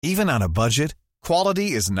Even on a budget,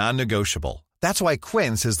 quality is non-negotiable. That's why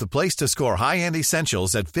Quince is the place to score high-end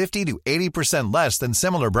essentials at 50 to 80% less than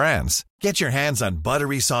similar brands. Get your hands on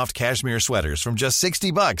buttery soft cashmere sweaters from just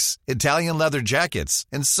 $60, Italian leather jackets,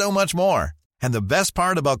 and so much more. And the best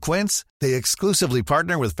part about Quince, they exclusively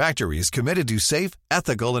partner with factories committed to safe,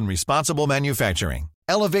 ethical, and responsible manufacturing.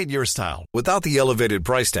 Elevate your style without the elevated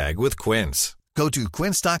price tag with Quince. Go to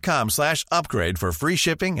quince.com/upgrade for free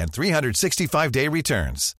shipping and 365-day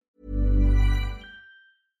returns.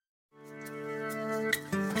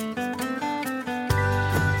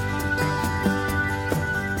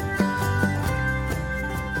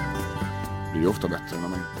 Det är ju ofta bättre när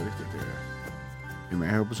man inte riktigt är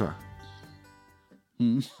med, jag på så här.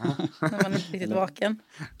 När man inte är riktigt vaken.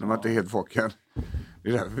 När man inte är helt vaken. Det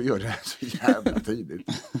är därför vi gör det här så jävla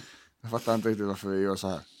tidigt. Jag fattar inte riktigt varför vi gör så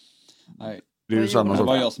här. Nej. Det är ju samma Det sak.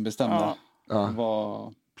 var jag som bestämde.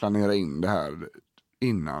 Ja. Planera in det här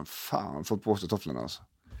innan. Fan, få på sig tofflorna alltså.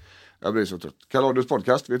 Jag blir så trött. Kaladius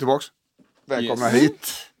podcast, vi är tillbaks. Välkomna hit.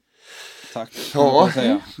 Tack. Ja,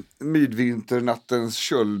 midvinternattens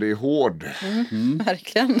köld är hård.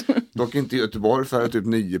 Verkligen. Dock inte i Göteborg för det är typ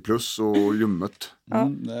 9 plus och ljummet.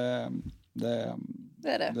 Det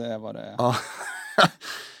är vad det är. Ja.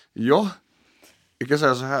 Ja. Jag kan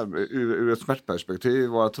säga så här, ur ett smärtperspektiv,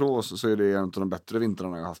 vad jag tror så är det en av de bättre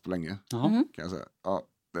vintrarna jag har haft på länge. Kan jag säga. Ja,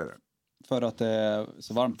 det är det. För att det är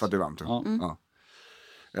så varmt. För att det är varmt, ja. Ja.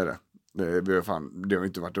 Det är det. Det har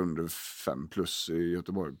inte varit under 5 plus i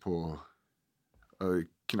Göteborg på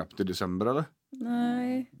knappt i december, eller?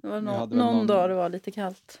 Nej, det var någon dag det var lite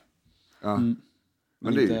kallt. Ja.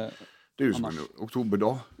 Men det är ju som en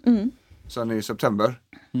oktoberdag. Sen i september.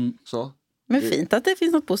 Så. Men fint att det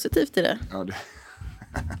finns något positivt i det. Ja, det.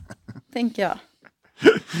 Tänker jag.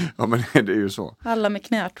 Ja, men det är ju så. Alla med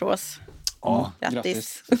knäartros. Ja,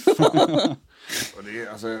 grattis. Och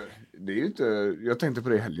det är ju inte, jag tänkte på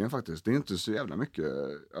det i helgen faktiskt. Det är inte så jävla mycket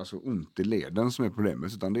ont i leden som är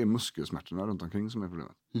problemet, utan det är muskelsmärtorna runt omkring som är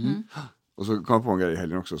problemet. Och så kom jag på en grej i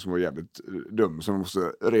helgen också som var jävligt dum, som jag måste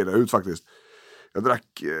reda ut faktiskt. Jag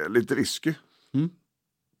drack lite whisky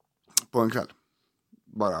på en kväll.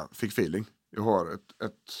 Bara fick feeling. Jag har ett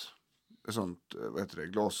sånt,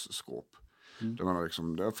 glasskåp. Där man har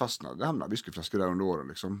liksom, det fastnat, det hamnar whiskyflaskor där under åren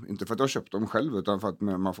liksom. Inte för att jag har köpt dem själv, utan för att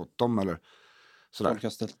man har fått dem eller sådär. Folk har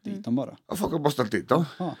ställt dit dem bara. Ja, folk har bara ställt dit dem.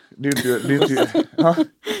 Det är inte, ja,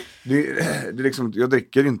 det är liksom, jag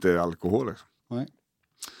dricker inte alkohol liksom. Nej.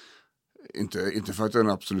 Inte för att jag är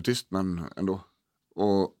en absolutist, men ändå.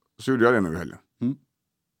 Och så gjorde jag det nu i helgen.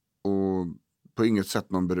 Och på inget sätt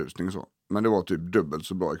någon berusning så. Men det var typ dubbelt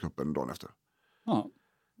så bra i kroppen dagen efter. Ja.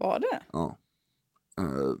 Var det? Ja.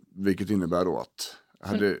 Vilket innebär då att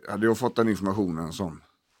hade jag fått den informationen som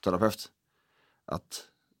terapeut att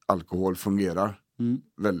alkohol fungerar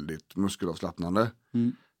väldigt muskelavslappnande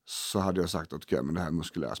så hade jag sagt att okej, men det här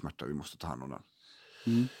muskulära smärta, vi måste ta hand om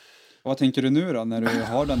den. Vad tänker du nu då när du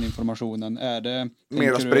har den informationen? Är det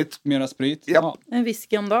mera sprit? Ja. En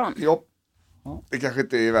whisky om dagen. Ja. Det kanske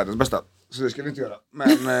inte är världens bästa, så det ska vi inte göra.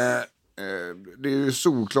 Men det är ju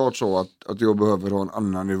såklart så att jag behöver ha en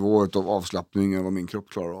annan nivå av avslappning än vad min kropp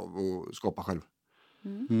klarar av att skapa själv.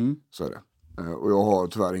 Så är det. Och jag har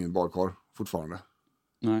tyvärr ingen badkar fortfarande.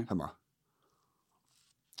 Nej. Hemma.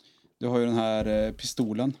 Du har ju den här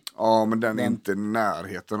pistolen. Ja, men den är inte i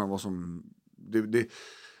närheten av vad som...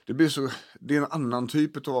 Det blir så... Det är en annan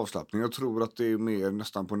typ av avslappning. Jag tror att det är mer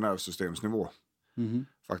nästan på nervsystemsnivå.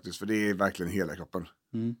 Faktiskt, för det är verkligen hela kroppen.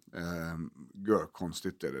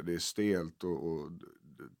 Görkonstigt är det. Det är stelt och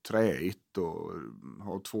träigt och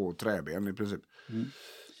har 2 träben i princip.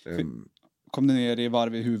 Kom du ner i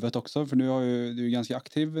varv i huvudet också? För du är ganska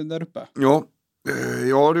aktiv där uppe. Ja, det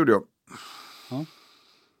gjorde jag. Ja.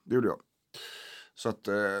 Det gjorde jag. Så att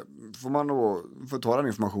får man då ta den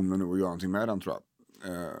informationen nu och göra någonting med den, tror jag.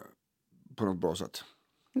 På något bra sätt.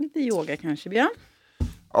 Lite yoga kanske, Björn?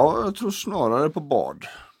 Ja, jag tror snarare på bad.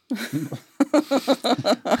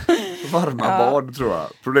 Varma bad, tror jag.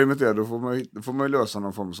 Problemet är då får man ju lösa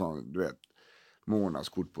någon form av, du vet,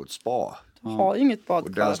 månadskort på ett spa. Har ju inget bad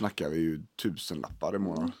och där snackar vi ju 1000-lappar i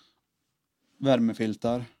månaden.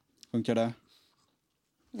 Värmefiltar, funkar det?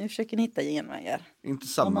 Nu försöker ni hitta genvägar. Inte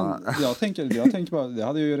samma. Ja, jag tänker bara, det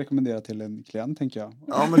hade jag ju rekommenderat till en klient, tänker jag.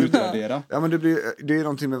 Ja, men det är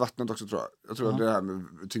någonting med vattnet också, tror jag. Jag tror att det här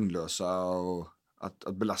med tyngdlösa och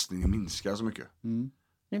att belastningen minskar så mycket.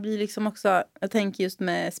 Det blir liksom också, jag tänker just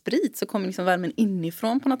med sprit så kommer liksom värmen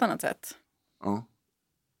inifrån på något annat sätt. Ja.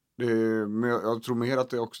 Men jag tror mer att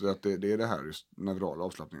det också att det är det här just neurala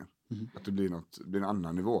avslappningen. Att det blir en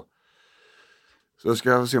annan nivå. Så jag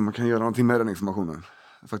ska se om man kan göra någonting med den informationen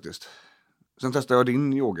faktiskt. Sen testade jag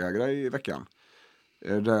din yogagrej i veckan.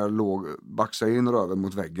 Där jag baxade in röven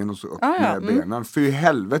mot väggen och så upp med benen. För i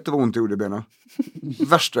helvete vad ont det gjorde i benen.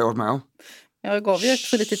 Värsta jag varit med om. Jag gav ju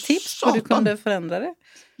också lite tips på hur du kunde förändra det.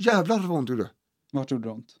 Jävlar vad ont det gjorde. Vart gjorde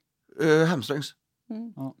det ont? Hamstrings.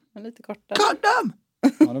 Ja. Lite kortare. Goddamn!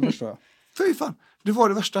 Ja, det förstår jag. Fy fan, det var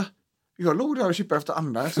det värsta. Jag låg där och kippade efter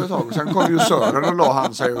andan efter ett tag. Och sen kom ju Sören och la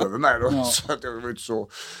han sig över mig då. Ja. Så att jag var inte så.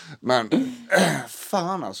 Men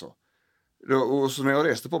fan alltså. Och så när jag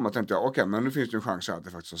reste på mig tänkte jag, okej, men nu finns det en chans att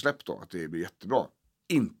det faktiskt har släppt då. Att det blir jättebra.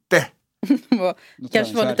 Inte!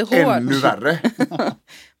 Kanske var lite hård. Ännu värre.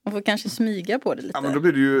 Man får kanske smyga på det lite. Ja, men då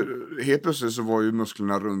blir det ju, helt plötsligt så var ju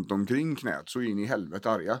musklerna runt omkring knät så in i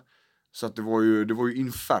helvete arga. Så att det var ju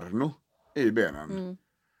inferno i benen.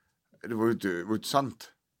 Det var ju inte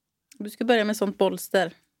sant. Du ska börja med sånt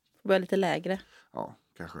bolster. Börja lite lägre. Ja,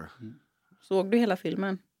 kanske. Såg du hela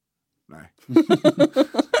filmen? Nej.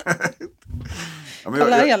 Ja, men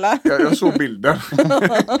jag såg bilden.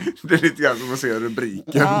 Det är lite grann som att se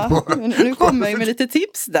rubriken. Ja, nu kommer jag med lite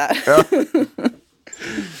tips där.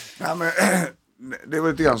 Ja, men, det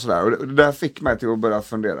var lite grann sådär. Och det där fick mig till att börja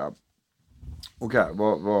fundera. Okej,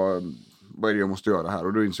 vad är det jag måste göra här?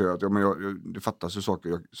 Och då inser jag att det fattas ju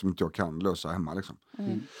saker som inte jag kan lösa hemma liksom.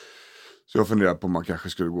 Så jag funderar på om man kanske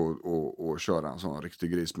skulle gå och köra en sån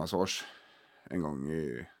riktig grismassage en gång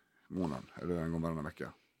i månaden. Eller en gång varannan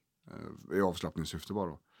vecka. I avslappningssyfte bara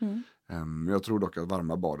då. Jag tror dock att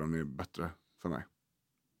varma baden är bättre för mig.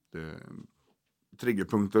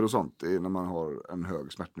 Triggerpunkter och sånt är när man har en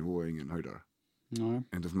hög smärtnivå och ingen höjdare. Nej.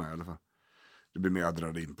 Inte för mig i alla fall. Det blir mer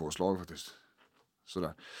adrenalinpåslag faktiskt.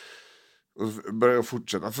 Sådär. Och började jag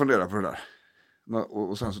fortsätta fundera på det där.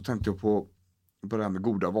 Och sen så tänkte jag på det här med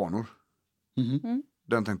goda vanor.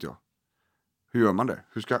 Den tänkte jag. Hur gör man det?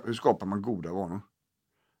 Hur skapar man goda vanor?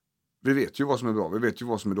 Vi vet ju vad som är bra, vi vet ju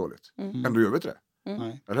vad som är dåligt. Ändå gör vi inte det.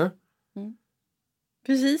 Nej. Eller?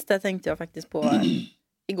 Precis det tänkte jag faktiskt på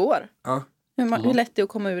igår. Ja. Hur lätt det är att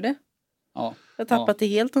komma ur det. Ja. Jag har tappat det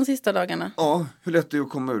helt de sista dagarna. Ja, hur lätt det är att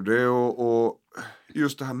komma ur det. Och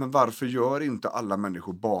just det här med varför gör inte alla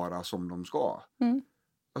människor bara som de ska?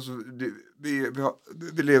 Alltså,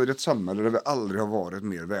 vi lever i ett samhälle där vi aldrig har varit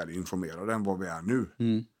mer välinformerade än vad vi är nu.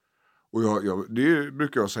 Och det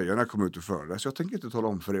brukar jag säga när jag kommer ut och föreläser. Jag tänker inte tala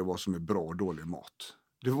om för er vad som är bra och dålig mat.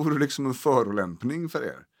 Det vore liksom en förolämpning för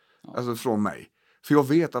er. Ja. Alltså från mig. För jag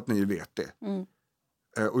vet att ni vet det.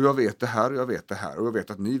 Och jag vet det här och jag vet det här. Och jag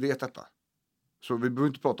vet att ni vet detta. Så vi behöver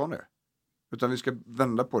inte prata om det. Utan vi ska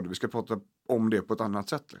vända på det. Vi ska prata om det på ett annat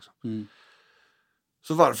sätt. Liksom.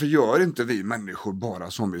 Så varför gör inte vi människor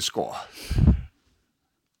bara som vi ska?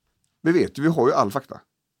 Vi vet ju, vi har ju all fakta.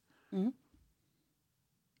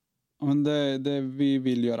 Men vi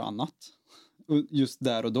vill göra annat. Just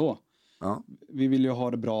där och då. Ja. Vi vill ju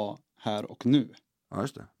ha det bra här och nu. Ja,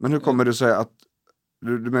 just det. Men hur kommer det sig att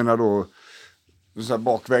du menar då så här,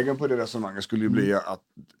 bakvägen på det resonemanget skulle ju bli att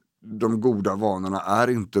de goda vanorna är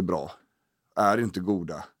inte bra. Är inte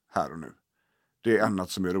goda här och nu. Det är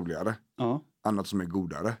annat som är roligare. Ja. Annat som är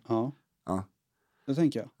godare. Ja. Ja. Det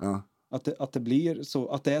tänker jag. Ja. Att det blir så,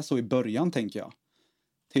 att det är så i början tänker jag.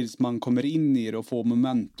 Tills man kommer in i det och får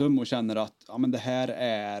momentum och känner att ja, men det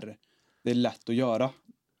är lätt att göra.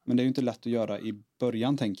 Men det är ju inte lätt att göra i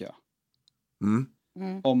början tänker jag.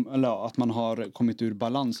 Eller att man har kommit ur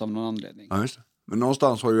balans av någon anledning. Ja, just det. Men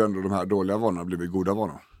någonstans har ju ändå de här dåliga vanorna blivit goda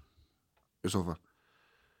vanor. I så fall.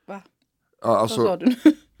 Va? Ja, alltså, vad sa du?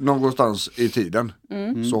 någonstans i tiden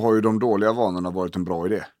så har ju de dåliga vanorna varit en bra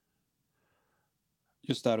idé.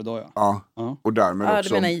 Just där och då, ja. Ja. Och därmed också...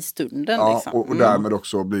 du menar i stunden liksom. Och därmed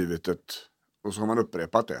också blivit och så har man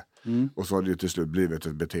upprepat det. Och så har det till slut blivit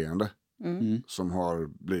ett beteende. Som har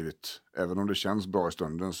blivit, även om det känns bra i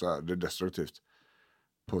stunden så är det destruktivt.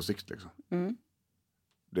 På sikt liksom.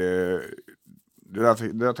 Det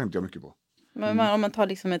där tänkte jag mycket på. Men om man tar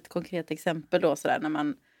liksom ett konkret exempel då sådär när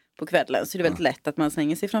man på kvällen så är det väldigt lätt att man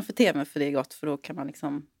slänger sig framför tvn för det är gott för då kan man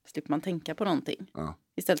liksom slipper man tänka på någonting.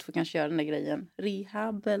 Istället för att kanske göra den där grejen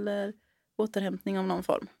rehab eller återhämtning av någon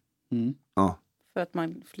form. För att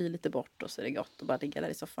man flyr lite bort och så är det gott att bara ligga där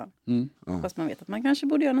i soffan. Fast man vet att man kanske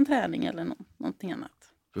borde göra någon träning eller någonting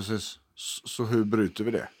annat. Precis. Så hur bryter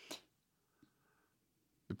vi det?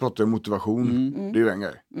 Vi pratar om motivation. Det är ju en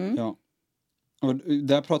grej. Ja. Och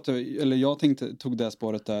där jag tog det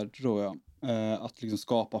spåret där tror jag. Att liksom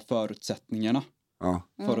skapa förutsättningarna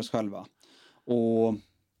för oss själva. Och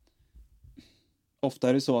ofta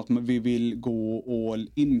är det så att vi vill gå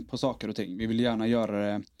all in på saker och ting. Vi vill gärna göra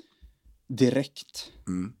det direkt.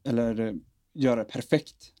 Eller göra det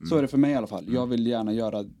perfekt. Så är det för mig i alla fall. Jag vill gärna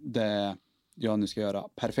göra det jag nu ska göra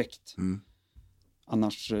perfekt.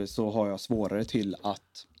 Annars så har jag svårare till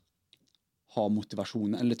att ha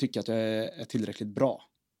motivation eller tycka att jag är tillräckligt bra.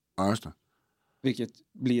 Ja, just det. Vilket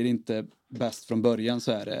blir inte bäst från början,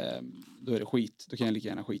 så då är det skit. Då kan jag lika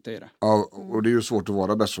gärna skita i det. Ja, och det är ju svårt att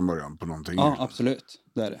vara bäst från början på någonting. Ja, absolut.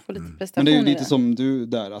 Det är det. Få lite Men prestation det är ju i lite det. som du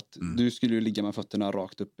där, att du skulle ju ligga med fötterna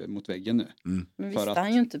rakt upp mot väggen nu. Men för visste att-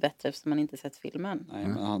 han ju inte bättre eftersom han inte sett filmen. Nej,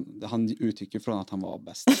 men han utgick ju från att han var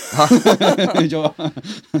bäst. Ja.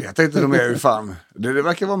 Jag tänkte nog mer, hur fan, det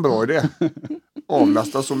verkar vara en bra idé.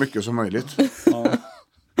 Avlasta så mycket som möjligt. Ja.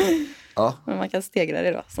 Ja, Men man kan stegra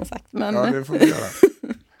det då, som sagt. Men ja det får vi göra.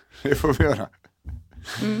 Det får vi göra.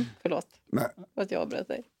 förlåt Nej. för att jag avbröt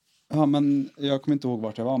dig. Ja, men jag kommer inte ihåg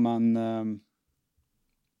vart jag var, men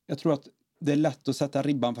jag tror att det är lätt att sätta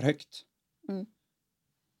ribban för högt.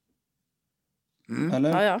 Eller?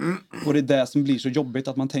 Ja, ja. Och det är det som blir så jobbigt,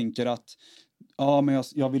 att man tänker att ja, men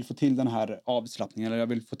jag vill få till den här avslappningen, eller jag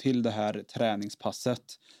vill få till det här träningspasset.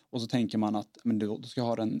 Och så tänker man att men då ska jag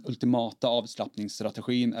ha den ultimata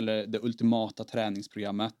avslappningsstrategin eller det ultimata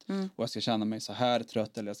träningsprogrammet. Och jag ska känna mig så här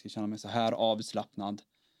trött eller jag ska känna mig så här avslappnad.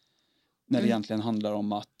 När det egentligen handlar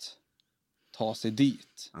om att ta sig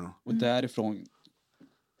dit. Och därifrån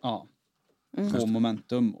få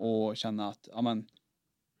momentum och känna att ja, men,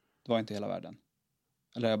 det var inte hela världen.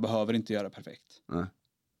 Eller jag behöver inte göra perfekt. Nej.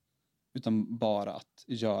 Utan bara att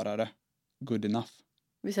göra det good enough.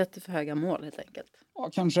 Vi sätter för höga mål helt enkelt. Ja,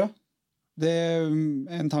 kanske. Det är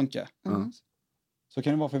en tanke. Så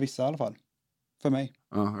kan det vara för vissa i alla fall. För mig.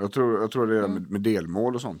 Ja, jag tror det är med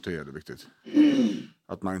delmål och sånt är det viktigt.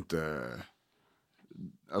 Att man inte...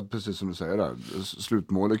 Att precis som du säger där.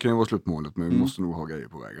 Slutmålet kan ju vara slutmålet, men vi måste nog ha grejer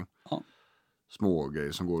på vägen. Ja. Små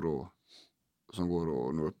grejer som går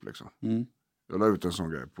att nå upp liksom. Jag la ut en sån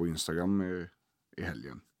grej på Instagram i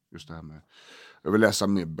helgen. Just det här med... Jag vill läsa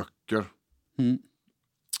mer böcker.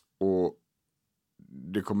 Och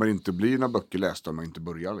det kommer inte bli några böcker lästa om man inte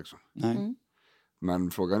börjar liksom. Nej.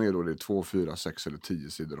 Men frågan är då, det är 2, 4, 6 eller 10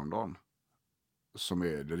 sidor om dagen som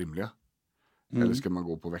är det rimliga. Eller ska man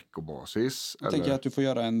gå på veckobasis? Jag eller... tänker att du får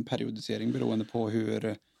göra en periodisering beroende på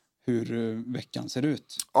hur veckan ser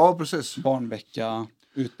ut. Ja, precis. Barnvecka,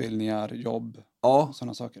 utbildningar, jobb Ja,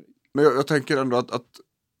 sådana saker. men jag tänker ändå att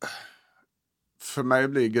för mig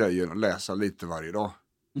blir grejen att läsa lite varje dag.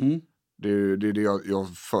 Det är det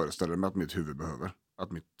jag föreställer mig att mitt huvud behöver.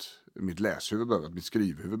 Att mitt läshuvud behöver, att mitt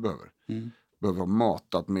skrivhuvud behöver. Behöver vara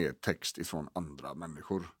matat med text ifrån andra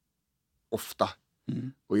människor. Ofta.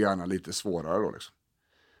 Och gärna lite svårare då liksom.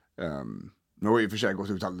 Nu har jag i och för sig gått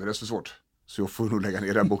ut alldeles för svårt. Så jag får nog lägga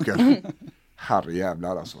ner den boken.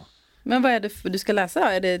 Herrejävlar alltså. Men vad är det för du ska läsa då?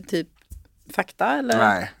 Är det typ fakta eller?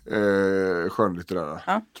 Nej, skönlitterära.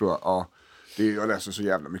 Ja. Tror jag. Ja. Jag läser så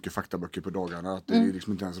jävla mycket faktaböcker på dagarna att det är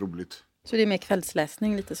liksom inte ens roligt. Så det är mer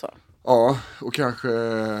kvällsläsning lite så? Ja, och kanske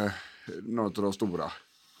något av de stora.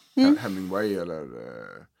 Hemingway eller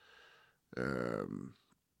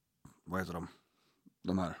vad heter de?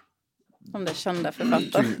 De här. De där kända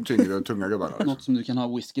författarna. Tyngre och tunga gubbarna. Alltså. Något som du kan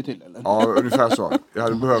ha whisky till, eller? Ja, ungefär så. Jag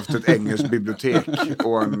hade behövt ett engelskt bibliotek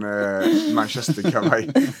och en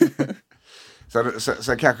Manchester-kavaj.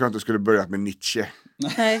 Sen kanske jag inte skulle börjat med Nietzsche.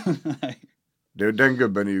 Nej. Den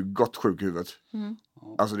gubben är ju gott sjuk i huvudet.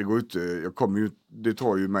 Alltså det går inte, det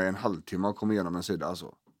tar ju mig en halvtimme att komma igenom en sida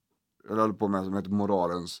alltså. Jag håller på med en som heter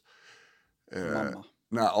Moralens Mamma.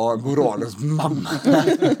 Nej, Moralens mamma.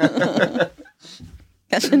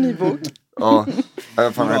 Kanske en ny bok. Ja,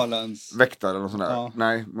 Moralens väktare eller sånt där. Ja.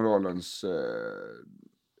 Nej, Moralens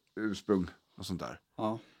ursprung och sånt där.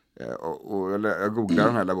 Ja. Och jag googlade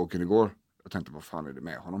den här boken igår. Jag tänkte, vad fan är det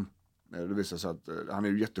med honom? Det visade sig att han är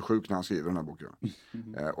ju jättesjuk när han skriver den här boken.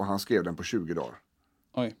 Och han skrev den på 20 dagar.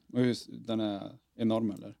 Oj, och just, den är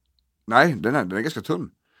enorm, eller? Nej, den är ganska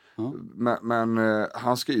tunn. Ja. Men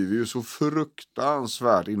han skriver ju så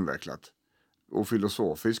fruktansvärt invecklat och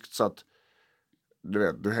filosofiskt så att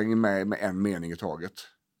du hänger med en mening i taget.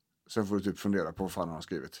 Sen får du typ fundera på vad fan han har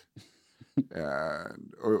skrivit.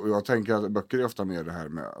 Och jag tänker att böcker är ofta mer det här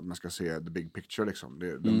med att man ska se the big picture liksom.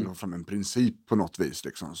 De vill ha fram en princip på något vis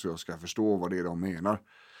liksom, så jag ska förstå vad det är de menar.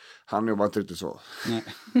 Han jobbar inte riktigt så. Nej.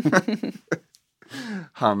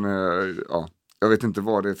 Jag vet inte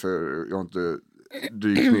vad det är för, jag har inte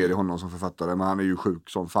dykt ner i honom som författare, men han är ju sjuk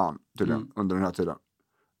som fan tydligen under den här tiden.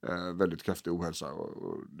 Väldigt kraftig ohälsa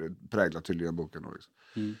och det präglar tydligen boken. Och liksom.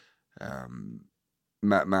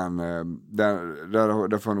 Men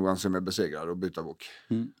där får jag nog anse mig besegrad och byta bok.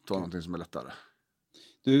 Ta någonting som är lättare.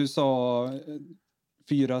 Du sa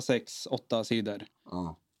 4, 6, 8 sidor.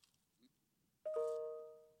 Ja.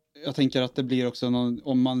 Jag tänker att det blir också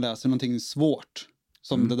om man läser någonting svårt.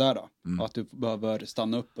 Som det där då. Och att du behöver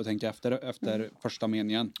stanna upp och tänka efter första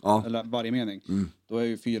meningen. Ja. Eller varje mening. Då är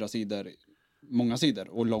ju 4 sidor många sidor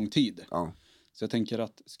och lång tid. Ja. Så jag tänker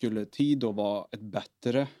att skulle tid då vara ett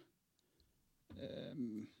bättre...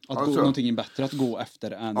 att gå någonting bättre att gå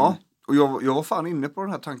efter än... Ja, och jag var fan inne på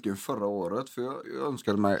den här tanken förra året. För jag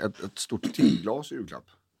önskade mig ett stort timglas i julklapp.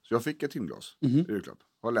 Så jag fick ett timglas i julklapp.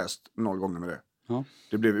 Har läst 0 gånger med det. Ja.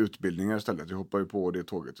 Det blev utbildningar istället. Jag hoppade ju på det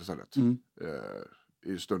tåget istället.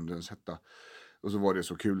 I stundens hetta. Och så var det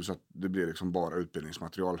så kul så att det blev liksom bara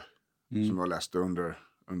utbildningsmaterial. Som jag läste under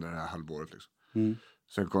det här halvåret liksom.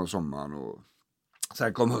 Sen kom sommaren och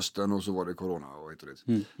sen kom hösten och så var det corona och hit och dit.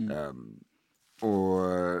 Och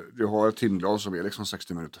jag har ett timglas som är liksom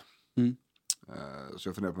 60 minuter. Så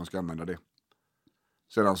jag funderar på om jag ska använda det.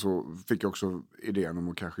 Sedan så fick jag också idén om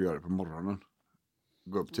att kanske göra det på morgonen.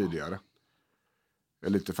 Gå upp tidigare. Jag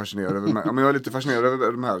är lite fascinerad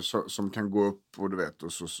över de här som kan gå upp och du vet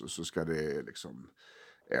och så ska det liksom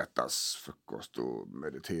ätas frukost och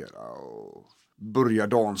meditera och börja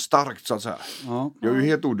dagen starkt så att säga. Ja. Jag är ju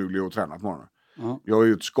helt oduglig att träna på morgonen. Ja. Jag är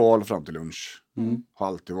ju ett skal fram till lunch. Har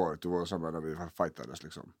alltid varit. Det var samma när vi fightades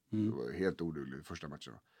liksom. Det var helt oduglig i första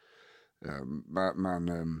matchen.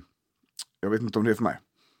 Men jag vet inte om det är för mig.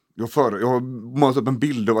 Jag har målat upp en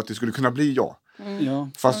bild av att det skulle kunna bli jag. Ja.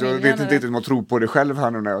 Fast jag vet inte riktigt om jag tror på det själv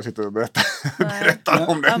här nu när jag sitter och berättar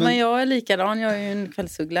om det. Ja, men jag är likadan. Jag är ju en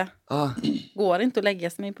kvällsuggla. Går inte att lägga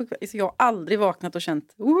sig på kväll. Så jag har aldrig vaknat och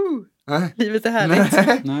känt livet är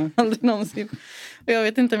härligt. Nej. Aldrig någonsin. Och jag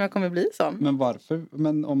vet inte om jag kommer bli sån. Men varför?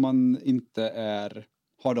 Men om man inte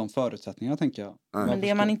har de förutsättningarna tänker jag. Men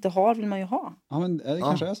det man inte har vill man ju ha. Ja, men det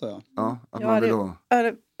kanske är så ja. Ja, att Jag man vill ha.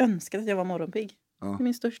 hade önskat att jag var morgonpigg. Ja. Det är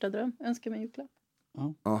min största dröm. Jag önskar mig en julklapp.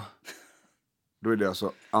 Ja. Då är det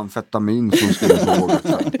alltså amfetamin som skulle på vågat.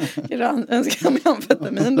 Önskar mig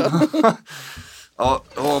amfetamin då. Ja,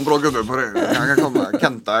 jag har en bra gubbe på det. Han kan komma.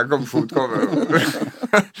 Kenta, Komfot kommer.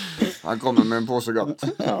 Han kommer med en påse gott.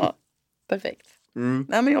 Ja, perfekt.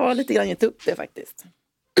 Nej, men jag har lite grann gett upp det faktiskt.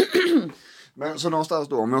 Men så någonstans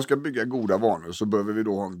då, om jag ska bygga goda vanor så behöver vi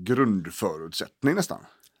då ha en grundförutsättning nästan.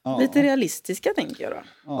 Ja. Lite realistiska tänker jag då.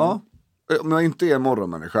 Ja. Om jag inte är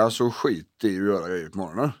morgonmänniska så skit i att göra grejer på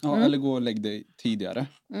morgonen. Ja, eller gå och lägg dig tidigare.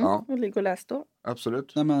 Ja. Och ligga och läs då.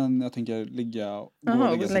 Absolut. Nej, men jag tänker gå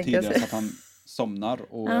och lägga sig tidigare så att han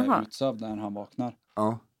somnar och är utsövd när han vaknar.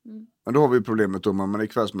 Ja. Men då har vi problemet om man är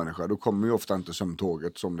kvällsmänniska. Då kommer ju ofta inte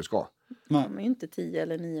sömntåget som det ska. De är ju inte 10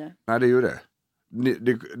 eller 9. Nej, det är ju det.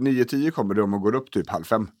 9-10 kommer det om man går upp typ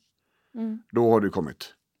 4:30. Då har det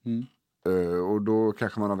kommit. Och då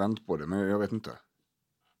kanske man har vänt på det. Men jag vet inte.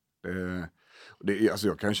 Alltså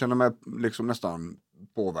jag kan känna mig liksom nästan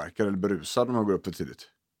påverkad eller berusad om jag går upp för tidigt.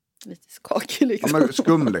 Lite skakig liksom. Ja, men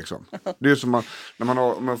skum liksom. Det är som när man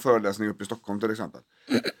har en föreläsning uppe i Stockholm till exempel.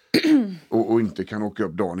 och inte kan åka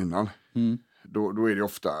upp dagen innan. Då är det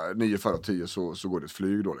ofta 9:10 så går det ett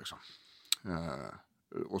flyg då liksom.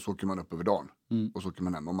 Och så åker man upp över dagen. Och så åker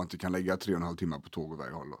man hem. Om man inte kan lägga 3,5 timmar på tåg och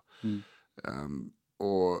väg håll då.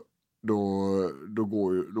 Och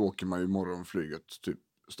då åker man ju morgonflyget typ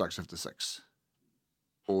strax efter 6.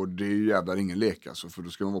 Och det är ju jävlar ingen lek alltså. För då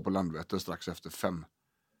ska man vara på Landvetter strax efter 5.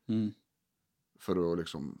 För att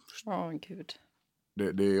liksom... Gud.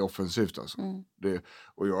 Det är offensivt alltså.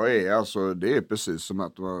 Och jag är alltså, det är precis som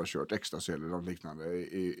att man har kört extra eller något liknande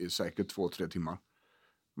i säkert 2-3 timmar.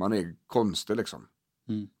 Man är konstig liksom.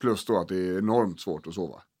 Plus då att det är enormt svårt att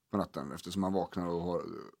sova på natten eftersom man vaknar och har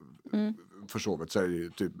försovit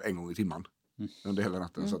sig typ en gång i timmen under hela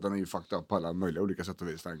natten. Så att den är ju fucked up på alla möjliga olika sätt och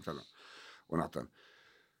vis den kvällen och natten.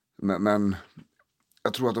 Men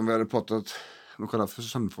jag tror att om vi hade pratat om själva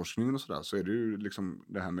sömnforskningen och sådär så är det ju liksom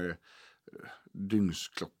det här med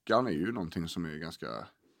dygnsklockan är ju någonting som är ganska...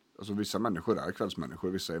 Alltså vissa människor är kvällsmänniskor,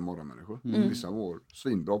 vissa är morgonmänniskor. Vissa mår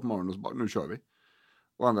svinbra på morgonen och så bara, nu kör vi.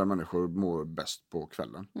 Och andra människor mår bäst på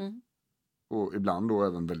kvällen. Och ibland då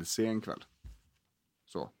även väldigt sen kväll.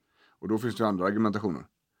 Så. Och då finns det ju andra argumentationer.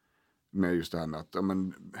 Med just det här med att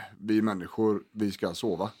vi människor, vi ska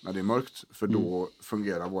sova när det är mörkt. För då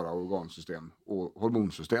fungerar våra organsystem och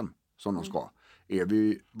hormonsystem som de ska. Är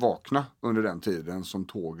vi vakna under den tiden som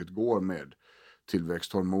tåget går med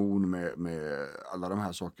tillväxthormon, med alla de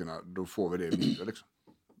här sakerna, då får vi det mindre liksom.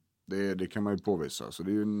 Det kan man ju påvisa. Så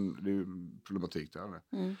det är ju en problematik där.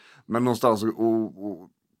 Men någonstans att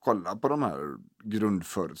kolla på de här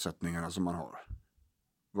grundförutsättningarna som man har.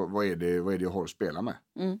 Vad är det jag har att spela med?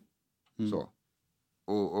 Så.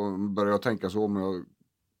 Och börjar jag tänka så om jag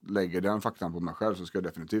lägger den faktan på mig själv så ska jag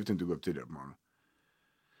definitivt inte gå upp tidigare på morgonen.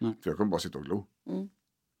 För jag kommer bara sitta och glo.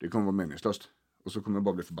 Det kommer vara meningslöst. Och så kommer jag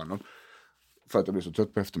bara bli förbannad. För att jag blir så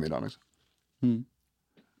trött på eftermiddagen. Liksom.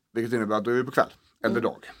 Vilket innebär att då är vi på kväll eller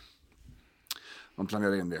dag. Man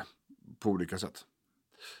planerar in det på olika sätt.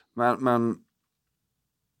 Men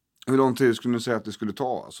hur lång tid skulle ni säga att det skulle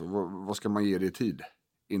ta? Alltså, vad ska man ge det i tid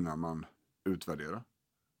innan man utvärderar?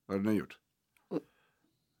 Vad har ni gjort?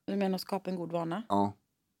 Du menar att skapa en god vana? Ja.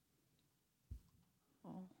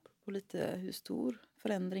 Och lite hur stor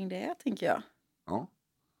förändring det är, tänker jag. Ja.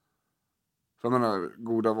 För jag menar,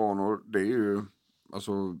 goda vanor, det är ju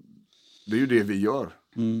alltså, det är ju det vi gör.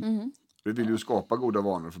 Vi vill ju skapa goda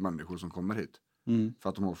vanor för människor som kommer hit. För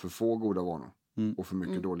att de har för få goda vanor och för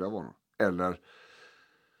mycket dåliga vanor. Eller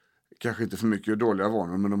kanske inte för mycket dåliga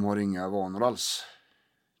vanor, men de har inga vanor alls.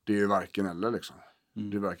 Det är ju varken eller liksom.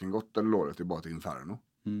 Det är varken gott eller dåligt, det är bara ett inferno.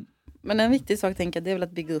 Men en viktig sak, tänker jag, det är väl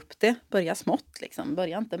att bygga upp det. Börja smått liksom.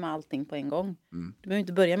 Börja inte med allting på en gång. Du behöver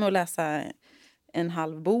inte börja med att läsa en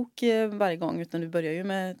halv bok varje gång, utan du börjar ju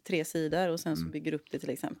med 3 sidor och sen så bygger du upp det till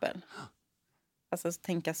exempel. Alltså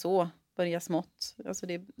tänka så. Börja smått. Alltså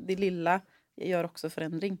det lilla gör också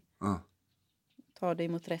förändring. Ta dig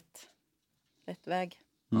mot rätt väg.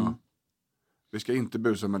 Vi ska inte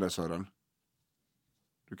busa med det, Sören.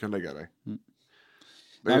 Du kan lägga dig.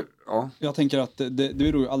 Jag tänker att det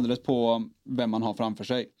beror ju alldeles på vem man har framför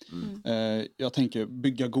sig. Jag tänker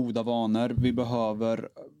bygga goda vanor. Vi behöver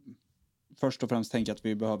först och främst tänka att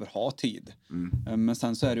vi behöver ha tid. Men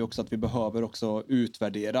sen så är det ju också att vi behöver också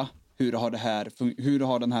utvärdera hur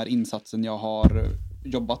har den här insatsen jag har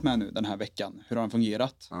jobbat med nu den här veckan, hur har den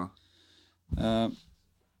fungerat?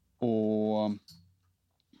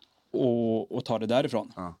 Och ta det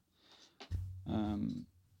därifrån.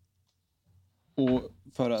 Och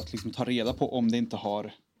för att liksom ta reda på om det inte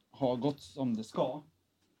har gått som det ska.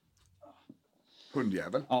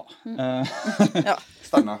 Hundjävel. Ja.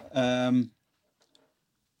 Stanna.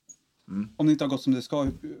 Om det inte har gått som det ska,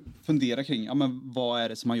 fundera kring men vad är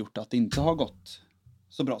det som har gjort att det inte har gått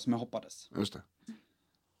så bra som jag hoppades. Just det.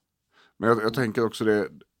 Men jag tänker också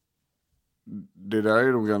det där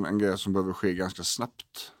är nog en grej som behöver ske ganska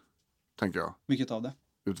snabbt, tänker jag. Vilket av det?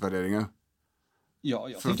 Utvärderingen. Ja,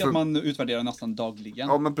 jag tänker att man utvärderar nästan dagligen.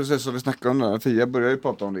 Ja, men precis som vi snackade om det. Fia började ju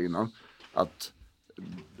prata om det innan. Att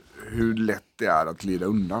hur lätt det är att glida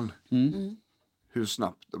undan. Hur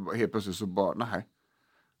snabbt, helt plötsligt så bara, nej,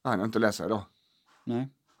 jag har inte läsa idag. Nej.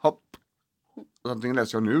 Hopp. Antingen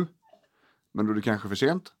läser jag nu, men då är det kanske för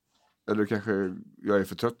sent. Eller kanske jag är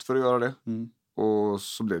för trött för att göra det. Och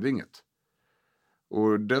så blir det inget.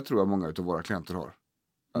 Och det tror jag många av våra klienter har.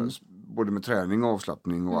 Alltså, både med träning och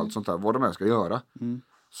avslappning och allt sånt där. Vad de här ska göra.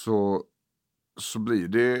 Så blir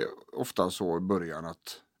det ofta så i början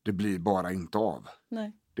att det blir bara inte av.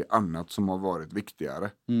 Nej. Det är annat som har varit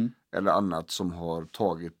viktigare. Eller annat som har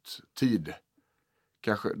tagit tid.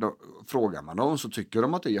 Kanske frågar man dem så tycker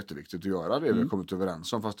de att det är jätteviktigt att göra det vi har kommit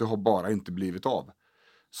överens om. Fast det har bara inte blivit av.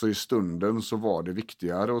 Så i stunden så var det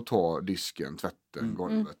viktigare att ta disken, tvätten,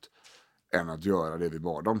 golvet. Än att göra det vi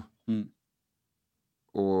bad om.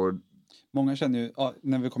 Och många känner ju,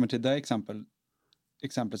 när vi kommer till det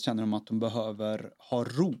exemplet känner de att de behöver ha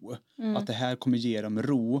ro. Att det här kommer ge dem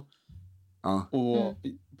ro. Och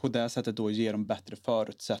på det sättet då ge dem bättre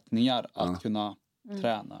förutsättningar att kunna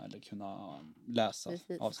träna eller kunna läsa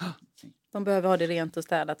avslappning. De behöver ha det rent och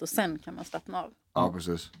städat och sen kan man slappna av. Ja,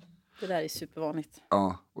 precis. Det där är supervanligt.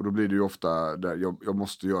 Ja, och då blir det ju ofta där jag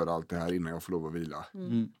måste göra allt det här innan jag får lov att vila.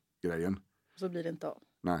 Grejen. Så blir det inte av.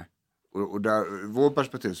 Nej. Och där, vår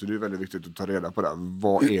perspektiv så är det väldigt viktigt att ta reda på det.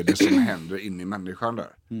 Vad är det som händer in i människan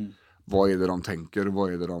där? Vad är det de tänker?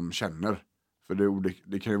 Vad är det de känner? För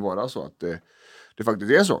det kan ju vara så att det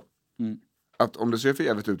faktiskt är så. Att om det ser för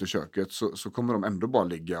jävligt ut i köket så kommer de ändå bara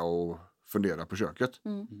ligga och fundera på köket.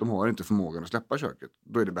 De har inte förmågan att släppa köket.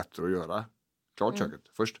 Då är det bättre att göra klart köket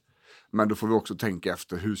först. Men då får vi också tänka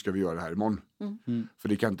efter hur ska vi göra det här imorgon. För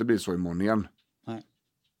det kan inte bli så imorgon igen. Nej.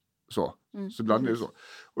 Så ibland är det så.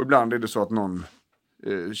 Och ibland är det så att någon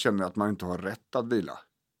känner att man inte har rätt att vila.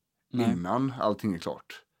 Innan allting är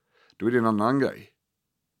klart. Då är det en annan grej.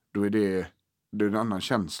 Då är det en annan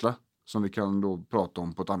känsla som vi kan då prata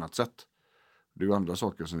om på ett annat sätt. Det är ju andra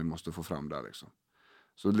saker som vi måste få fram där liksom.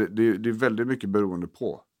 Så det är väldigt mycket beroende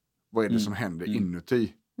på vad är det som händer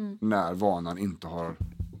inuti när vanan inte har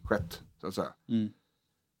skett, så att säga.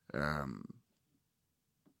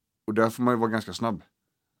 Och där får man ju vara ganska snabb.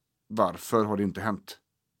 Varför har det inte hänt?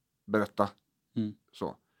 Berätta.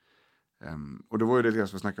 Så. Och det var ju det jag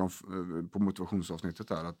snackade om på motivationsavsnittet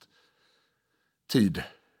där, att tid,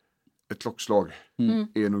 ett klockslag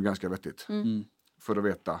är nog ganska vettigt. För att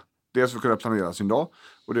veta, dels för att kunna planera sin dag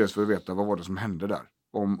och dels för att veta vad var det som hände där.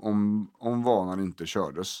 Om vanan inte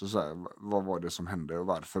kördes, så vad var det som hände och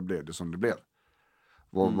varför blev det som det blev?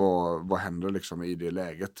 Vad händer liksom i det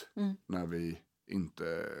läget när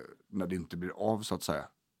det inte blir av, så att säga.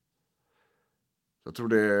 Jag tror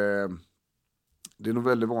det är nog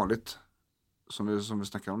väldigt vanligt, som vi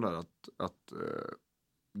snackar om där, att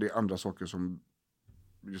det är andra saker som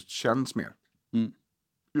just känns mer.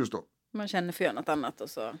 Just då. Man känner för att göra något annat och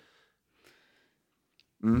så.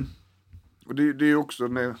 Och det är också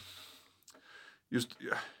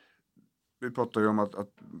vi pratar ju om att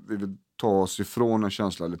vi vill ta oss ifrån en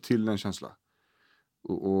känsla eller till en känsla.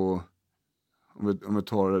 Och om vi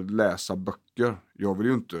tar läsa böcker, jag vill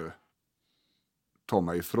ju inte ta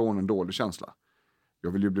mig ifrån en dålig känsla.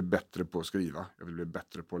 Jag vill ju bli bättre på att skriva, jag vill bli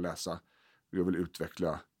bättre på att läsa. Jag vill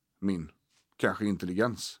utveckla min kanske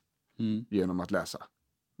intelligens genom att läsa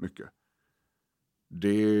mycket.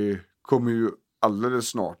 Det kommer ju alldeles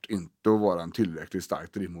snart inte att vara en tillräckligt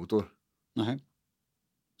stark drivmotor. Nej.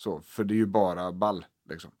 Så, för det är ju bara ball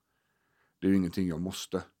liksom. Det är ju ingenting jag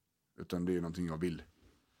måste, utan det är någonting jag vill.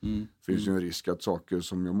 Det finns ju en risk att saker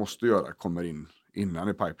som jag måste göra kommer in innan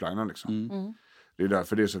i pipelinen liksom. Det är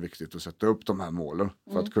därför det är så viktigt att sätta upp de här målen.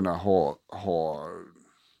 För att kunna ha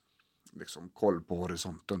liksom koll på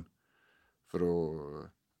horisonten. För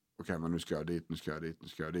att, okej, men nu ska jag dit, nu ska jag dit, nu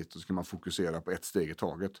ska jag dit. Så ska man fokusera på ett steg i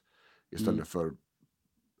taget. Istället för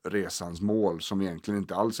resans mål, som egentligen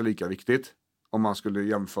inte alls är lika viktigt. Om man skulle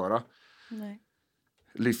jämföra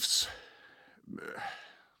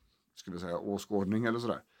skulle säga åskådning eller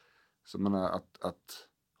sådär. Så jag menar att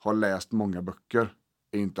ha läst många böcker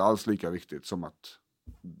är inte alls lika viktigt som att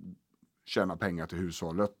tjäna pengar till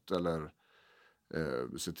hushållet eller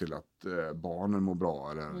se till att barnen mår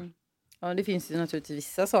bra. Eller... Ja, det finns ju naturligtvis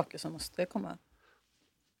vissa saker som måste komma.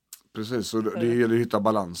 Precis, så det gäller att hitta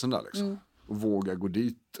balansen där liksom. Och våga gå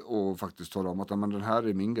dit och faktiskt tala om att men den här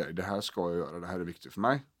är min grej, det här ska jag göra, det här är viktigt för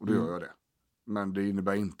mig och då gör jag det. Men det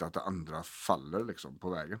innebär inte att det andra faller liksom på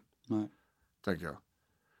vägen. Nej. Tänker jag.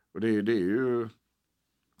 Och det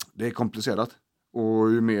är komplicerat.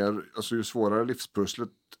 Och ju svårare livspusslet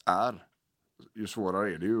är, ju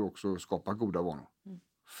svårare är det ju också att skapa goda vanor.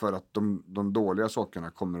 För att de dåliga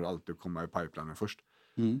sakerna kommer alltid komma i pipelinen först.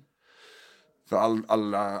 För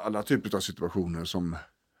alla typer av situationer som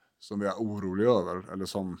vi är oroliga över eller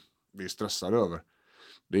som vi är stressade över,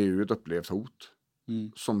 det är ju ett upplevt hot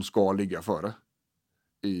som ska ligga före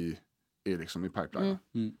i pipelinen.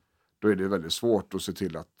 Då är det väldigt svårt att se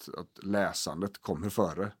till att läsandet kommer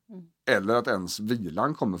före. Eller att ens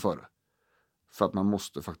vilan kommer före. För att man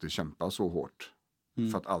måste faktiskt kämpa så hårt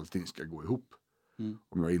för att allting ska gå ihop.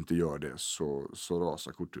 Om jag inte gör det så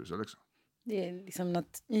rasar korthuset liksom. Det är liksom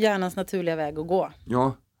hjärnans naturliga väg att gå.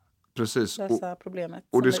 Ja, precis. Lösa problemet.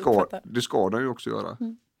 Och det ska den ju också göra.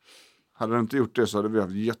 Hade den inte gjort det så hade vi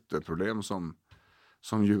haft jätteproblem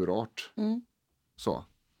som djurart. Så.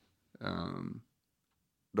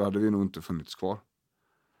 Då hade vi nog inte funnits kvar.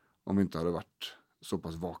 Om vi inte hade varit så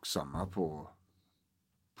pass vaksamma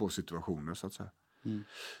på situationer, så att säga.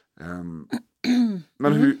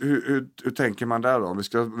 Men hur tänker man där då? Om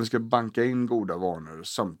vi ska banka in goda vanor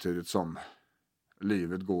samtidigt som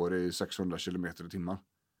livet går i 600 kilometer i timmen.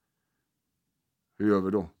 Hur gör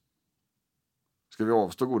vi då? Ska vi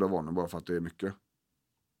avstå goda vanor bara för att det är mycket?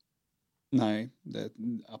 Nej, det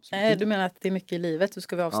absolut Nej, inte. du menar att det är mycket i livet, så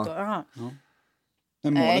ska vi avstå? Ja. Ja.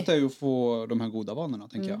 Men målet är ju att få de här goda vanorna,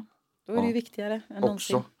 tänker jag. Då är det ju viktigare än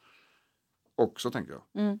någonsin. Också tänker jag.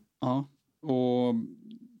 Ja, och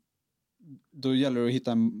då gäller det att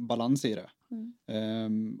hitta en balans i det.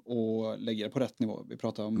 Och lägga det på rätt nivå. Vi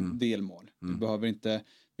pratar om delmål. Vi behöver inte,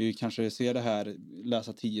 vi kanske ser det här,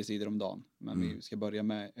 läsa 10 sidor om dagen. Men vi ska börja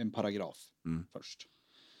med en paragraf först.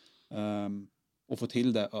 Och få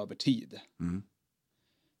till det över tid.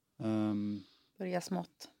 Börja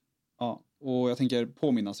smått. Ja, och jag tänker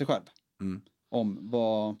påminna sig själv om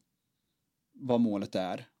vad målet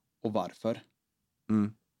är och varför.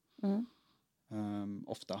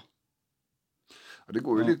 Ofta. Ja, det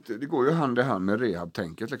går ju hand i hand med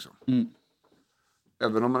rehab-tänket liksom.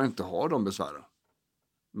 Även om man inte har de besvären.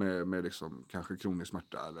 Med liksom kanske kronisk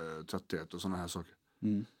smärta eller trötthet och sådana här saker.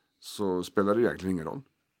 Så spelar det egentligen ingen roll.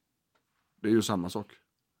 Det är ju samma sak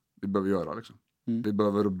vi behöver göra liksom. Vi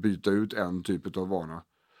behöver byta ut en typ av vana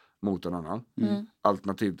mot en annan.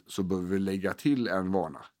 Alternativt så behöver vi lägga till en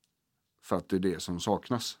vana. För att det är det som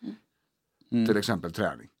saknas. Till exempel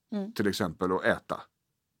träning. Till exempel att äta.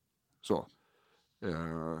 Så.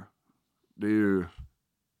 Det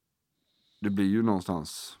blir ju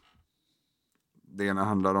någonstans. Det ena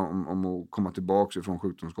handlar om att komma tillbaka ifrån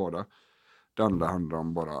sjukdomsskada. Det andra handlar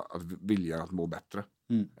om bara att vilja att må bättre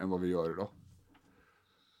än vad vi gör idag.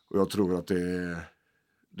 Och jag tror att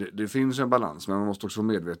det finns en balans, men man måste också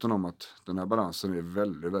vara medveten om att den här balansen är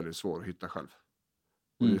väldigt, väldigt svår att hitta själv.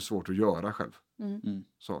 Och det är svårt att göra själv.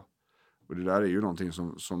 Så. Och det där är ju någonting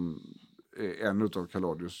som är en av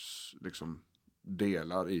Kaladius liksom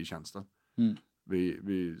delar i tjänsten.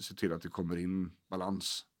 Vi ser till att det kommer in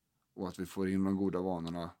balans och att vi får in de goda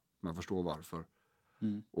vanorna, man förstår varför.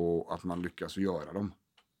 Och att man lyckas göra dem.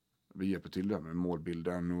 Vi hjälper till där med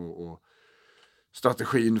målbilden och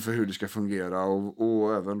strategin för hur det ska fungera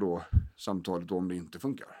och även då samtalet om det inte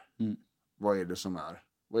funkar. Vad är det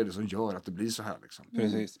som gör att det blir så här liksom?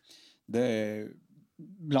 Precis. Det är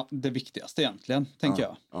det viktigaste egentligen, tänker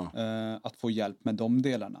jag. Att få hjälp med de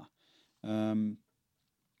delarna.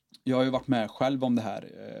 Jag har ju varit med själv om det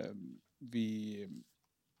här vid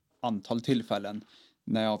antal tillfällen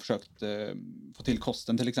när jag har försökt få till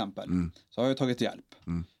kosten till exempel. Så har jag tagit hjälp.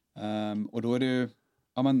 Och då är det ju,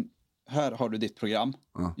 ja men här har du ditt program,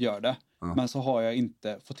 gör det. Men så har jag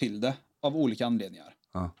inte fått till det av olika anledningar.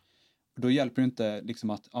 Och då hjälper det inte liksom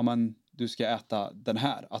att ja, men du ska äta den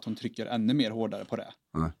här, att hon trycker ännu mer hårdare på det.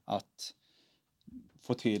 Att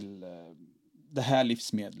få till det här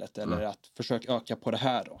livsmedlet eller att försöka öka på det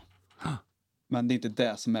här då. Men det är inte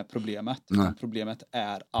det som är problemet. Problemet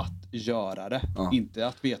är att göra det, inte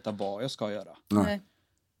att veta vad jag ska göra. Nej.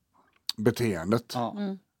 Beteendet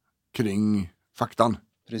kring faktan.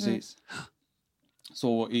 Precis.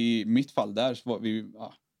 Så i mitt fall där så var vi,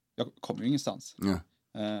 jag kom ju ingenstans.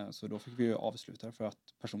 Så då fick vi ju avsluta för att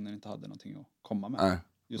personen inte hade någonting att komma med.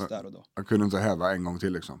 Just där och då. Jag kunde inte häva en gång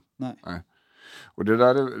till liksom. Nej. Och det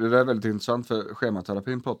där är väldigt intressant, för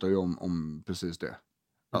schematerapin pratar ju om precis det.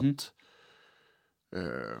 Att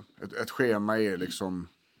ett schema är liksom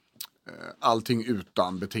allting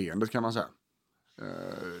utan beteendet, kan man säga.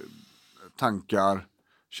 Tankar,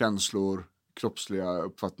 känslor, kroppsliga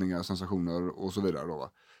uppfattningar, sensationer och så vidare då,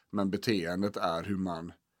 va? Men beteendet är hur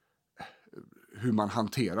man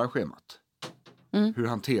hanterar schemat. Hur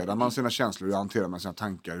hanterar man sina känslor, hur hanterar man sina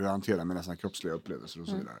tankar, hur hanterar man sina kroppsliga upplevelser och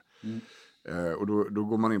så vidare. Och då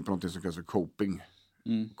går man in på något som kallas för coping.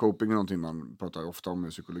 Coping är någonting man pratar ofta om i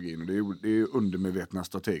psykologin, och det är undermedvetna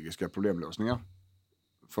strategiska problemlösningar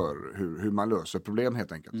för hur man löser problem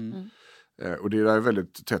helt enkelt. Och det där är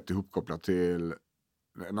väldigt tätt ihopkopplat till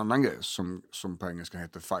en annan grej som på engelska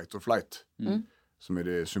heter fight or flight. Som är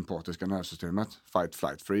det sympatiska nervsystemet. Fight,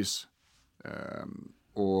 flight, freeze.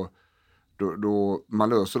 Och då man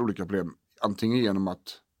löser olika problem antingen genom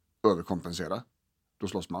att överkompensera. Då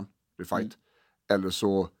slåss man, det är fight. Eller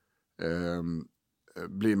så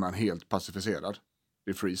blir man helt pacificerad,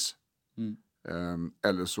 det är freeze.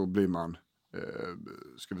 Eller så blir man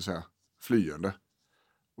ska vi säga flyende,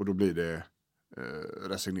 och då blir det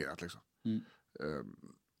resignerat liksom.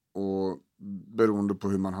 Och beroende på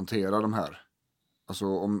hur man hanterar de här, alltså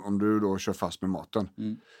om du då kör fast med maten,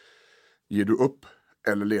 ger du upp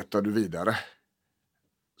eller letar du vidare,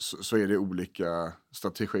 så är det olika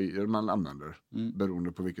strategier man använder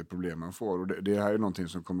beroende på vilket problem man får. Och det här är någonting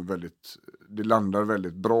som kommer det landar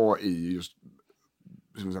väldigt bra i just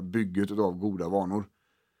bygget av goda vanor.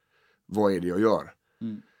 Vad är det jag gör?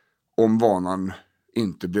 Om vanan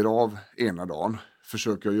inte blir av ena dagen,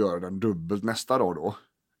 försöker jag göra den dubbelt nästa dag då,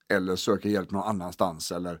 eller söka hjälp någon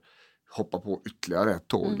annanstans, eller hoppa på ytterligare ett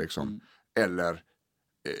tåg liksom. Eller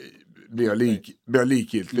blir jag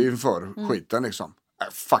likgiltig inför skiten liksom.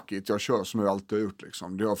 Fuck it, jag kör som jag alltid har gjort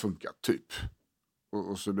liksom. Det har funkat typ.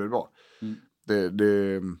 Och så blir det bra.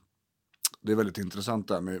 Det är väldigt intressant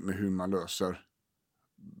där med hur man löser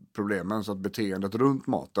problemen. Så att beteendet runt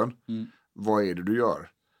maten, vad är det du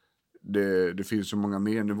gör? Det finns så många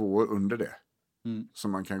mer nivåer under det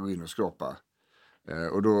som man kan gå in och skrapa.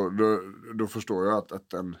 Och då förstår jag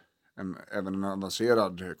att även en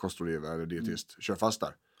avancerad kostrådgivare eller dietist kör fast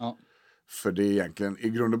där. För det är egentligen, i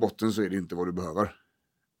grund och botten så är det inte vad du behöver.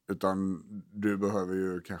 Utan du behöver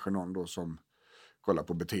ju kanske någon då som kollar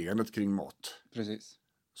på beteendet kring mat. Precis.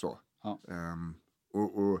 Så.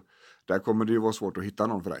 Och där kommer det ju vara svårt att hitta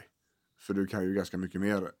någon för dig. För du kan ju ganska mycket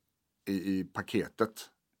mer i paketet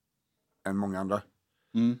än många andra.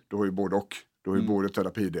 Du har ju både och. Du har ju både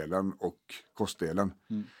terapidelen och kostdelen.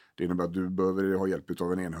 Det innebär att du behöver ha hjälp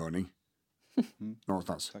av en enhörning.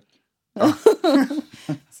 Någonstans. Tack. Ja.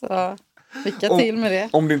 Så lycka till med det.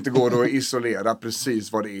 Om det inte går att isolera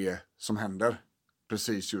precis vad det är som händer.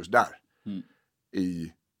 Precis just där.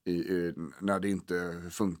 När det inte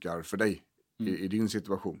funkar för dig. I din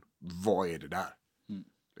situation. Vad är det där?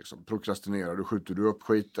 Liksom, prokrastinerar du, skjuter du upp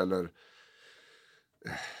skit, eller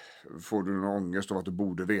får du någon ångest av att du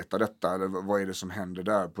borde veta detta, eller vad är det som händer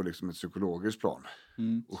där på liksom ett psykologiskt plan,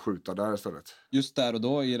 och skjuta där istället. Just där och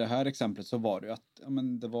då i det här exemplet så var det ju att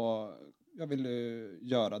jag vill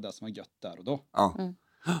göra det som är gött där och då. Ja.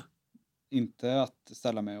 Inte att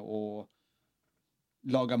ställa mig och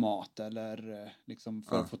laga mat eller liksom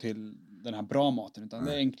för att få till den här bra maten. Utan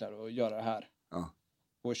det är enklare att göra det här. Ja.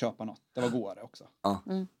 Och köpa något. Det var godare också. Ja.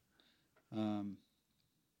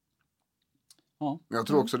 Ja. Jag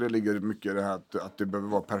tror också det ligger mycket i det här att det behöver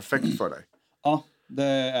vara perfekt för dig. Ja, det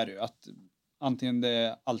är det ju. Att antingen det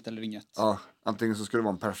är allt eller inget. Ja, antingen så ska det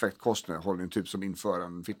vara en perfekt kosthållning, typ som inför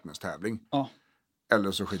en fitnesstävling. Ja.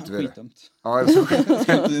 Eller så skiter vi i det. Skitdumt. Ja, eller så skiter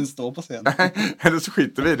Ska inte ens stå på scen. eller så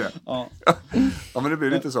skiter vi i det. Ja. Ja, men det blir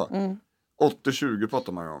lite så. 80-20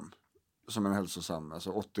 pratar man ju om. Som en hälsosam,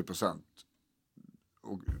 alltså 80%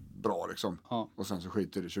 och bra liksom. Ja. Och sen så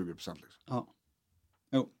skiter det 20% liksom. Ja.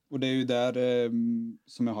 Jo, och det är ju där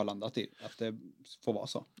som jag har landat i. Att det får vara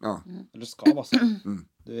så. Ja. Eller ska vara så.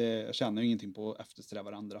 Jag känner ju ingenting på att eftersträva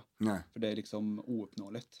varandra. Nej. För det är liksom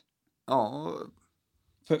ouppnåeligt. Ja.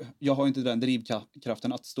 För jag har ju inte den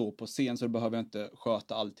drivkraften att stå på scen, så då behöver jag inte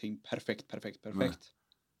sköta allting perfekt. Nej.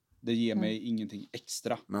 Det ger mig ingenting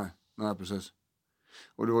extra. Nej, precis.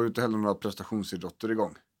 Och du har ju inte heller några prestationsidrotter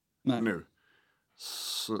igång. Nej. Nu.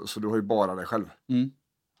 Så du har ju bara dig själv. Mm.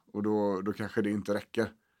 Och då kanske det inte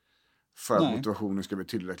räcker. För att Nej. motivationen ska bli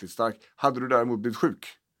tillräckligt stark. Hade du däremot blivit sjuk.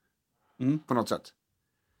 På något sätt.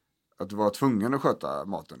 Att du var tvungen att sköta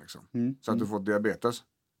maten liksom. Så att du fått diabetes.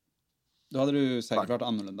 Då hade du säkert varit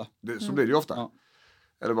annorlunda. Så blir det ju ofta. Ja.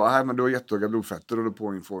 Eller bara, nej men du har jättehöga blodfetter och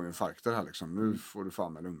du får infarkter här liksom. Nu får du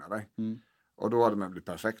fan med lugna dig. Och då hade man blivit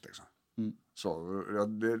perfekt liksom. Så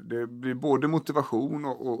det blir både motivation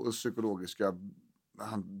och psykologiska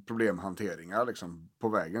problemhanteringar liksom, på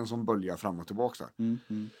vägen som böljar fram och tillbaka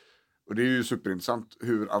där. Och det är ju superintressant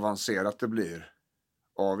hur avancerat det blir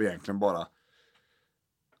av egentligen bara,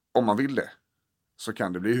 om man vill det, så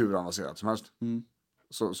kan det bli hur avancerat som helst.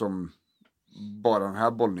 Så, som bara den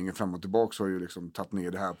här bollningen fram och tillbaka har ju liksom tagit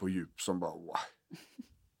ner det här på djup som bara, wow,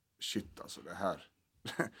 shit alltså det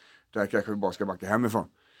här kanske vi bara ska backa hemifrån.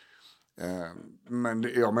 Men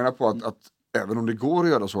jag menar på att även om det går att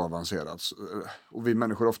göra så avancerat, och vi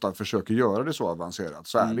människor ofta försöker göra det så avancerat,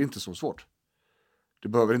 så är det inte så svårt. Det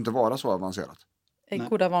behöver inte vara så avancerat.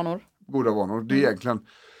 Goda vanor. Goda vanor. Det är egentligen,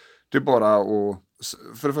 det är bara att,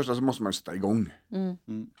 för det första så måste man sätta igång.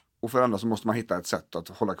 Och för det andra så måste man hitta ett sätt att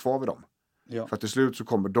hålla kvar vid dem. Ja. För till slut så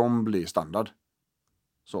kommer de bli standard.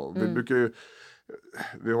 Så vi brukar ju,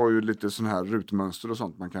 vi har ju lite sån här rutmönster och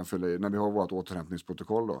sånt man kan fylla i. När vi har vårt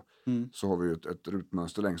återhämtningsprotokoll då, så har vi ju ett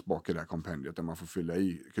rutmönster längst bak i det här kompendiet där man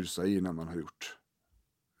får kryssa i när man har gjort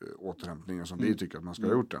återhämtningen som vi tycker att man ska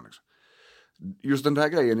ha gjort den. Liksom. Just den där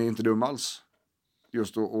grejen är inte dum alls.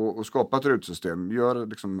 Just att skapa ett rutsystem. Gör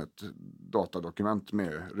liksom ett datadokument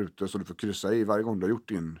med rutor så du får kryssa i. Varje gång du har gjort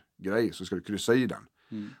din grej så ska du kryssa i den.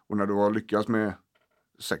 Och när du har lyckats med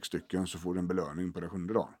 6 stycken så får du en belöning på den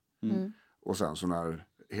 7:e dagen. Och sen så när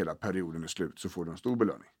hela perioden är slut så får du en stor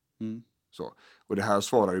belöning. Så. Och det här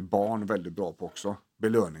svarar ju barn väldigt bra på också.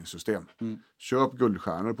 Belöningssystem. Köp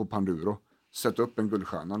guldstjärnor på Panduro. Sätt upp en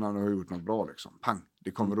guldstjärna när du har gjort något bra liksom. Pang!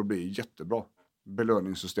 Det kommer att bli jättebra.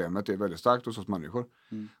 Belöningssystemet är väldigt starkt hos oss människor.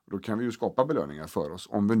 Och då kan vi ju skapa belöningar för oss.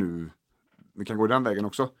 Om vi kan gå den vägen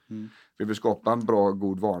också. Vill vi skapa en bra,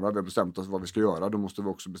 god vana, vi har bestämt oss vad vi ska göra, då måste vi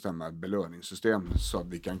också bestämma ett belöningssystem så att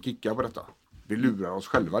vi kan kicka på detta. Vi lurar oss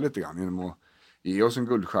själva lite grann genom att ge oss en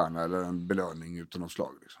guldstjärna eller en belöning utan något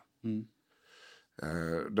slag. Liksom.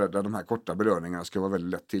 Där de här korta belöningarna ska vara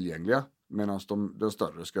väldigt lätt tillgängliga, medan den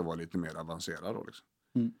större ska vara lite mer avancerad. Då, liksom.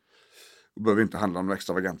 Det behöver inte handla om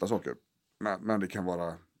extravaganta saker. Men det kan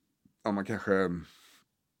vara, om man kanske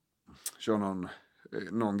kör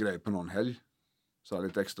någon grej på någon helg. Så här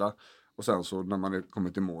lite extra. Och sen så när man är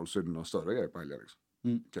kommit till mål så är det någon större grej på helgen.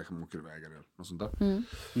 Liksom. Kanske man åker iväg eller något sånt där.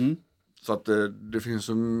 Så att det finns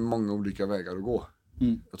så många olika vägar att gå.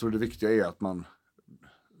 Jag tror det viktiga är att man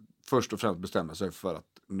först och främst bestämmer sig för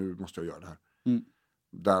att nu måste jag göra det här.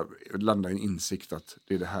 Där landar en insikt att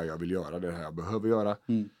det är det här jag vill göra, det är det här jag behöver göra.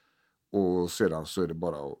 Och sedan så är det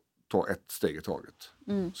bara att ta ett steg i taget.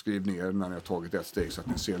 Skriv ner när ni har tagit ett steg så att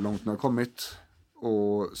ni ser långt ni har kommit.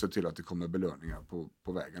 Och se till att det kommer belöningar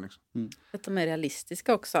på vägen. Liksom. Att de är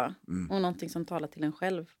realistiska också. Och någonting som talar till en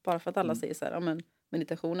själv. Bara för att alla säger så här, ja, men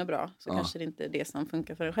meditation är bra. Så kanske det inte är det som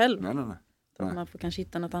funkar för en själv. Nej. Så att man får kanske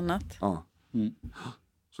hitta något annat. Ja.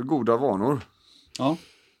 Så goda vanor. Ja.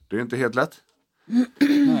 Det är inte helt lätt.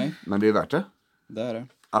 Nej. Men det är värt det. Det är det.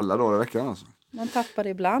 Alla dagar i veckan alltså. Man tappar det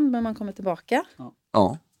ibland men man kommer tillbaka.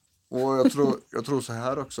 Ja. Och jag tror så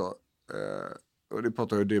här också. Och det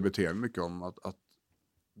pratar ju DBT mycket om. Att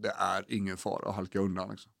det är ingen fara att halka undan.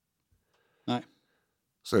 Liksom. Nej.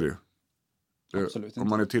 Så är det ju. Absolut inte. Om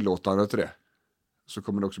man är tillåtande till det. så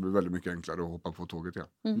kommer det också bli väldigt mycket enklare att hoppa på tåget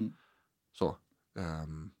igen. Så.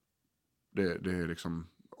 Det är liksom,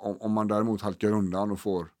 om man däremot halkar undan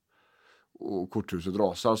och korthuset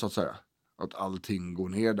rasar så att säga, att allting går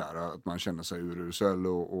ner där, att man känner sig urusel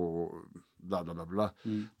och bla bla bla bla.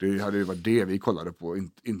 Det hade ju varit det vi kollade på,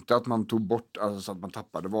 inte att man tog bort, alltså så att man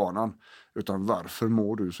tappade vanan, utan varför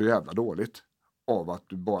mår du så jävla dåligt av att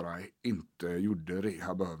du bara inte gjorde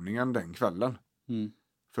rehabövningen den kvällen.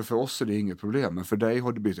 För oss är det inget problem, men för dig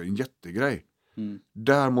har det blivit en jättegrej.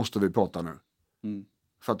 Där måste vi prata nu.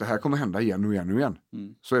 För att det här kommer hända igen och igen och igen.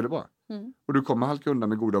 Så är det bara. Och du kommer halka undan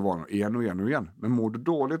med goda vanor igen och igen och igen. Men mår du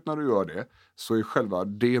dåligt när du gör det, så är själva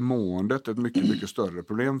det måendet ett mycket, mycket större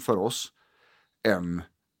problem för oss än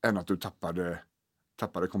att du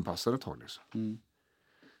tappade kompassen ett tag. Liksom.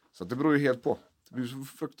 Så att det beror ju helt på. Det blir så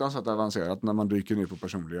fruktansvärt avancerat när man dyker ner på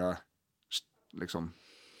personliga liksom,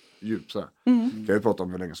 djup. Så här. Kan vi prata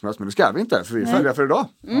om hur länge som helst, men det ska vi inte, för vi är färdiga för idag.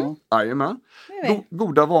 Jajamän.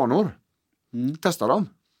 Goda vanor. Testa dem.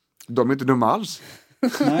 De är inte dumma alls.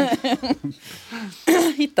 Nej.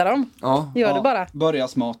 Hitta dem. Ja. Gör det bara. Börja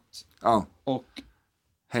smått. Ja. Och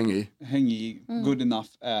häng i. Good enough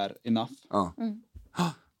är enough. Ja.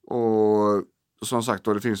 Och som sagt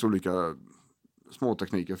då, det finns olika små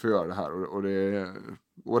tekniker för att göra det här. Och det är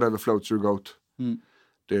whatever floats your goat.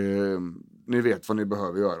 Ni vet vad ni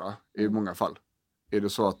behöver göra i många fall. Är det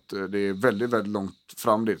så att det är väldigt, väldigt långt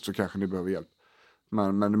fram dit, så kanske ni behöver hjälp.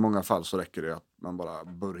 Men i många fall så räcker det att man bara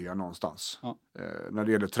börjar någonstans. När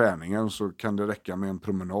det gäller träningen så kan det räcka med en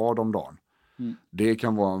promenad om dagen. Det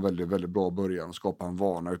kan vara en väldigt, väldigt bra början och skapa en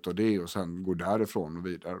vana utav det och sen gå därifrån och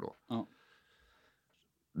vidare då.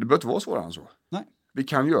 Det behöver inte vara svårare än så. Nej. Vi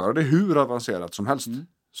kan göra det hur avancerat som helst.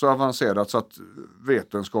 Så avancerat så att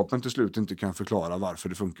vetenskapen till slut inte kan förklara varför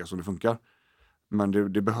det funkar som det funkar. Men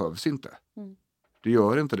det behövs inte. Det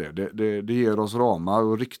gör inte det. Det ger oss ramar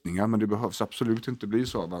och riktningar, men det behövs absolut inte bli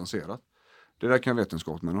så avancerat. Det där kan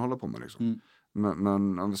vetenskapsmän hålla på med liksom.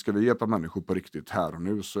 Men om vi ska hjälpa människor på riktigt här och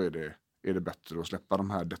nu, så är det bättre att släppa de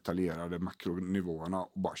här detaljerade makronivåerna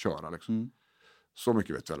och bara köra liksom. Så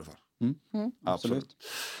mycket vet vi i alla fall. Absolut.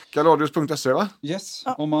 Kaladius.se, va? Yes,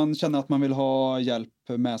 om man känner att man vill ha hjälp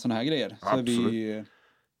med såna här grejer. Så är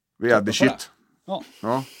vi är the shit.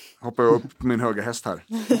 Ja, hoppar jag upp på min höga häst här.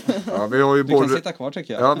 Ja, vi har ju du kan sitta kvar,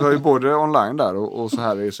 tycker jag. Ja, vi har ju både online där och så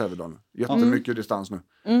här i Sävedalen. Jättemycket distans nu.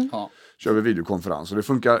 Kör vi videokonferens och det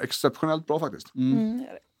funkar exceptionellt bra faktiskt.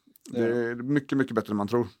 Det är mycket, mycket bättre än man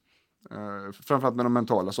tror. Framförallt med de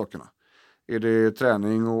mentala sakerna. Är det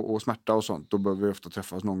träning och smärta och sånt, då behöver vi ofta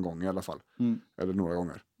träffas någon gång i alla fall. Eller några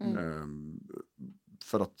gånger.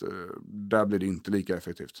 För att där blir det inte lika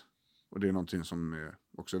effektivt. Och det är någonting som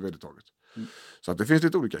också är vedertaget. Så att det finns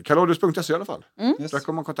lite olika. Kaladius.se i alla fall. Där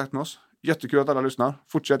kommer man kontakt med oss. Jättekul att alla lyssnar.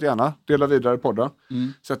 Fortsätt gärna. Dela vidare podden.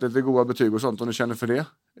 Sätt lite goda betyg och sånt om ni känner för det.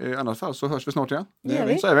 I annat fall så hörs vi snart igen.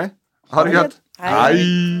 Så är vi. Ha det gött.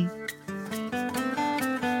 Hej!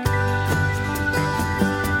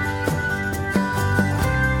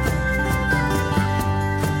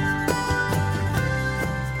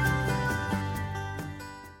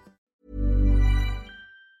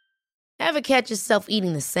 Ever catch yourself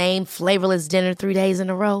eating the same flavorless dinner 3 days in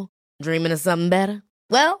a row? Dreaming of something better?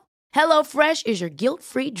 Well, HelloFresh is your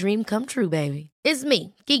guilt-free dream come true, baby. It's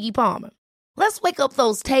me, Keke Palmer. Let's wake up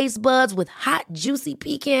those taste buds with hot, juicy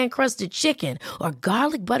pecan-crusted chicken or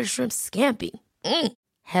garlic butter shrimp scampi.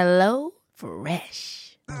 Hello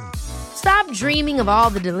Fresh. Stop dreaming of all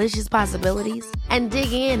the delicious possibilities and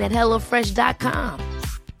dig in at HelloFresh.com.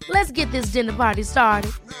 Let's get this dinner party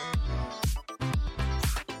started.